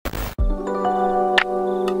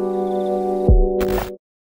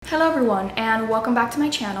everyone, and welcome back to my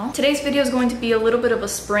channel. Today's video is going to be a little bit of a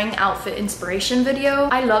spring outfit inspiration video.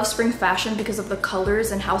 I love spring fashion because of the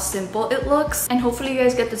colors and how simple it looks, and hopefully you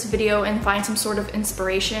guys get this video and find some sort of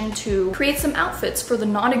inspiration to create some outfits for the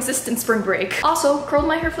non-existent spring break. Also, curled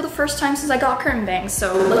my hair for the first time since I got curtain bangs,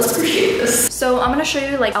 so let's appreciate this. So I'm gonna show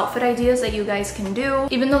you like outfit ideas that you guys can do.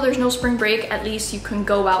 Even though there's no spring break, at least you can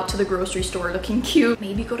go out to the grocery store looking cute.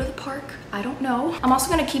 Maybe go to the park, I don't know. I'm also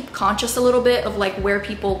gonna keep conscious a little bit of like where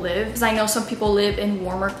people live, because I know some people live in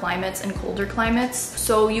warmer climates and colder climates.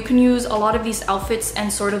 So you can use a lot of these outfits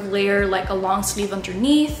and sort of layer like a long sleeve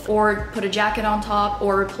underneath, or put a jacket on top,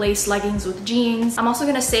 or replace leggings with jeans. I'm also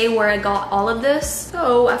gonna say where I got all of this.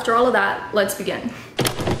 So after all of that, let's begin.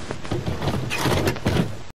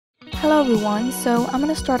 Hello everyone, so I'm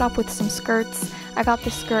gonna start off with some skirts. I got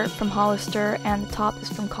this skirt from Hollister and the top is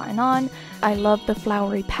from Cotton On. I love the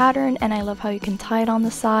flowery pattern and I love how you can tie it on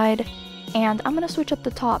the side. And I'm gonna switch up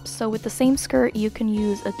the tops. So with the same skirt, you can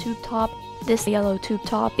use a tube top. This yellow tube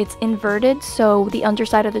top, it's inverted, so the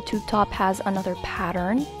underside of the tube top has another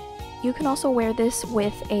pattern. You can also wear this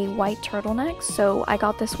with a white turtleneck. So I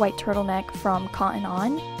got this white turtleneck from Cotton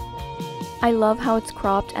On. I love how it's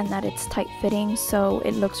cropped and that it's tight fitting, so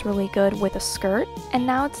it looks really good with a skirt. And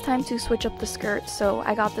now it's time to switch up the skirt. So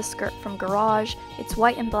I got this skirt from Garage. It's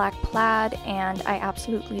white and black plaid and I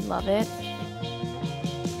absolutely love it.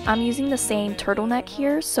 I'm using the same turtleneck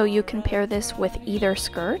here, so you can pair this with either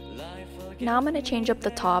skirt. Now I'm going to change up the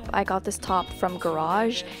top. I got this top from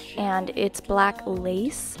Garage and it's black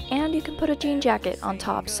lace, and you can put a jean jacket on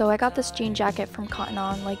top. So I got this jean jacket from Cotton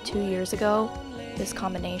On like 2 years ago. This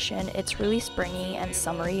combination, it's really springy and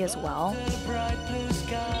summery as well.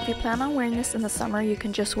 If you plan on wearing this in the summer, you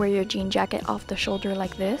can just wear your jean jacket off the shoulder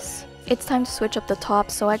like this. It's time to switch up the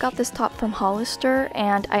top, so I got this top from Hollister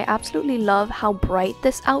and I absolutely love how bright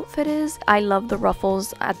this outfit is. I love the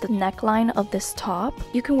ruffles at the neckline of this top.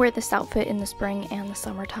 You can wear this outfit in the spring and the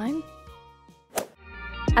summertime.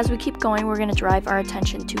 As we keep going, we're going to drive our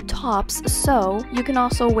attention to tops, so you can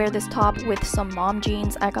also wear this top with some mom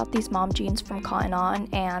jeans. I got these mom jeans from Cotton On,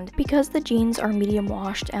 and because the jeans are medium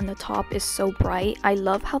washed and the top is so bright, I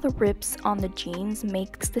love how the rips on the jeans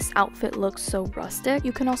makes this outfit look so rustic.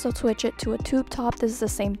 You can also switch it to a tube top. This is the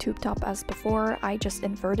same tube top as before, I just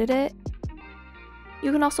inverted it.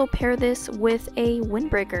 You can also pair this with a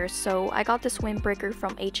windbreaker. So I got this windbreaker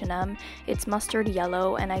from H&M. It's mustard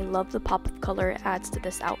yellow and I love the pop of color it adds to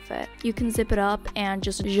this outfit. You can zip it up and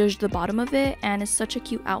just zhuzh the bottom of it, and it's such a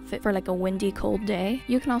cute outfit for like a windy, cold day.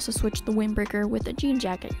 You can also switch the windbreaker with a jean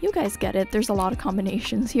jacket. You guys get it, there's a lot of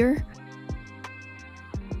combinations here.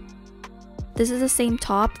 This is the same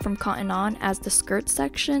top from Cotton On as the skirt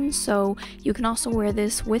section, so you can also wear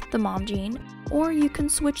this with the mom jean, or you can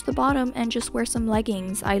switch the bottom and just wear some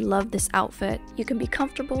leggings. I love this outfit. You can be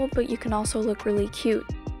comfortable, but you can also look really cute.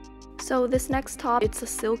 So this next top, it's a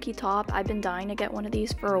silky top. I've been dying to get one of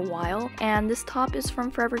these for a while, and this top is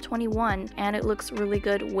from Forever 21 and it looks really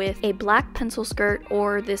good with a black pencil skirt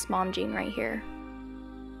or this mom jean right here.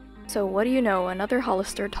 So what do you know, another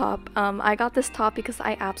Hollister top. I got this top because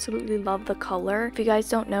I absolutely love the color. If you guys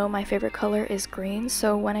don't know, my favorite color is green,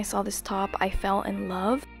 so when I saw this top, I fell in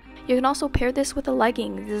love. You can also pair this with a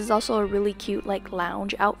legging. This is also a really cute like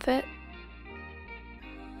lounge outfit.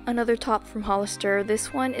 Another top from Hollister.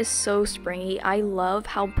 This one is so springy. I love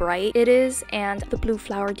how bright it is and the blue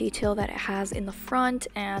flower detail that it has in the front,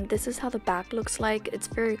 and this is how the back looks like. It's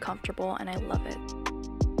very comfortable and I love it.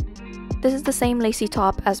 This is the same lacy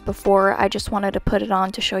top as before. I just wanted to put it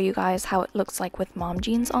on to show you guys how it looks like with mom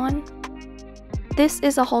jeans on. This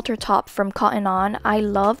is a halter top from Cotton On. I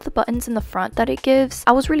love the buttons in the front that it gives.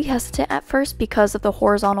 I was really hesitant at first because of the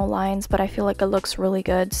horizontal lines, but I feel like it looks really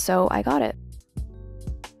good, so I got it.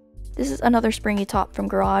 This is another springy top from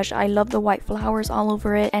Garage. I love the white flowers all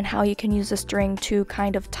over it and how you can use a string to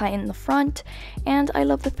kind of tighten the front, and I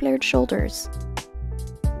love the flared shoulders.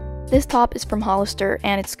 This top is from Hollister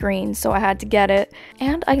and it's green, so I had to get it.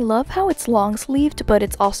 And I love how it's long sleeved, but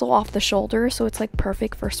it's also off the shoulder, so it's like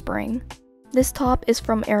perfect for spring. This top is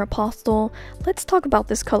from Aeropostale. Let's talk about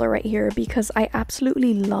this color right here because I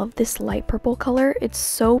absolutely love this light purple color. It's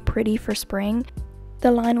so pretty for spring.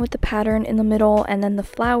 The line with the pattern in the middle and then the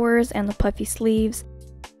flowers and the puffy sleeves.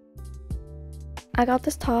 I got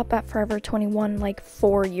this top at Forever 21 like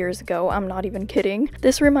 4 years ago, I'm not even kidding.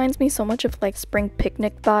 This reminds me so much of like spring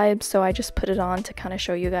picnic vibes, so I just put it on to kind of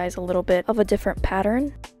show you guys a little bit of a different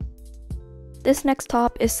pattern. This next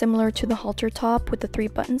top is similar to the halter top with the 3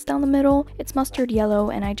 buttons down the middle. It's mustard yellow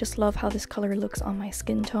and I just love how this color looks on my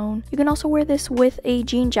skin tone. You can also wear this with a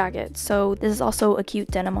jean jacket, so this is also a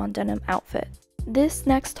cute denim on denim outfit. This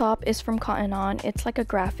next top is from Cotton On. It's like a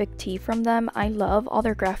graphic tee from them. I love all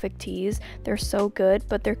their graphic tees. They're so good,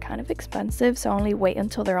 but they're kind of expensive, so I only wait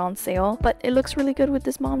until they're on sale. But it looks really good with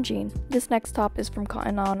this mom jean. This next top is from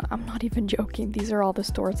Cotton On. I'm not even joking. These are all the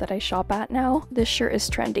stores that I shop at now. This shirt is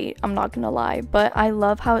trendy, I'm not gonna lie, but I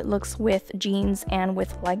love how it looks with jeans and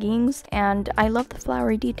with leggings, and I love the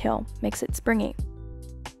flowery detail. Makes it springy.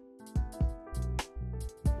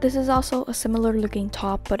 This is also a similar looking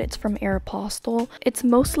top, but it's from Aeropostale. It's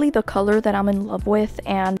mostly the color that I'm in love with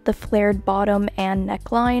and the flared bottom and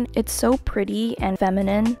neckline. It's so pretty and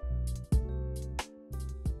feminine.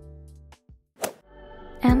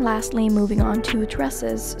 And lastly, moving on to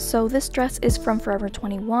dresses. So this dress is from Forever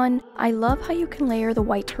 21. I love how you can layer the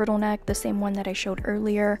white turtleneck, the same one that I showed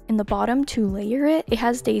earlier, in the bottom to layer it. It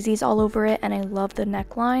has daisies all over it and I love the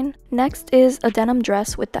neckline. Next is a denim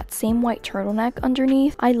dress with that same white turtleneck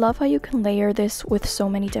underneath. I love how you can layer this with so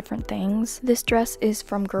many different things. This dress is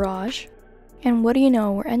from Garage. And what do you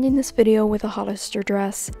know, we're ending this video with a Hollister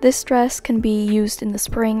dress. This dress can be used in the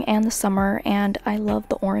spring and the summer, and I love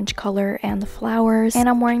the orange color and the flowers, and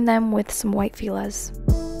I'm wearing them with some white filas.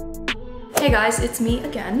 Hey guys, it's me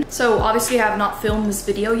again. So obviously I have not filmed this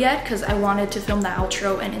video yet because I wanted to film the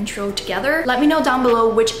outro and intro together. Let me know down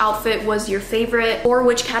below which outfit was your favorite or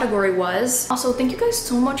which category was. Also, thank you guys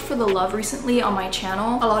so much for the love recently on my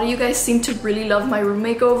channel. A lot of you guys seem to really love my room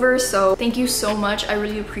makeover, so thank you so much. I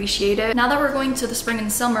really appreciate it. Now that we're going to the spring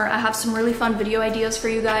and summer, I have some really fun video ideas for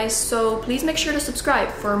you guys, so please make sure to subscribe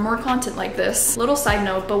for more content like this. Little side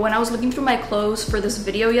note, but when I was looking through my clothes for this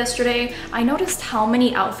video yesterday, I noticed how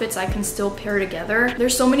many outfits I can still pair together.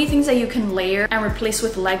 There's so many things that you can layer and replace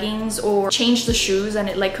with leggings or change the shoes, and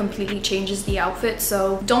it like completely changes the outfit.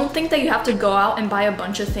 So don't think that you have to go out and buy a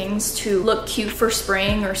bunch of things to look cute for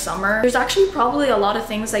spring or summer. There's actually probably a lot of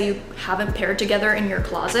things that you haven't paired together in your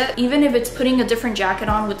closet. Even if it's putting a different jacket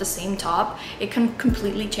on with the same top, it can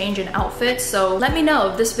completely change an outfit. So let me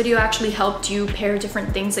know if this video actually helped you pair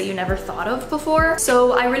different things that you never thought of before.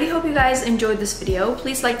 So I really hope you guys enjoyed this video.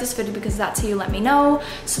 Please like this video because that's how you let me know.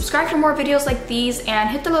 Subscribe for more videos like these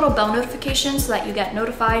and hit the little bell notification so that you get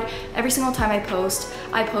notified every single time I post.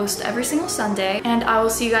 I post every single Sunday, and I will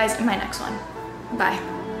see you guys in my next one.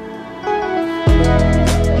 Bye.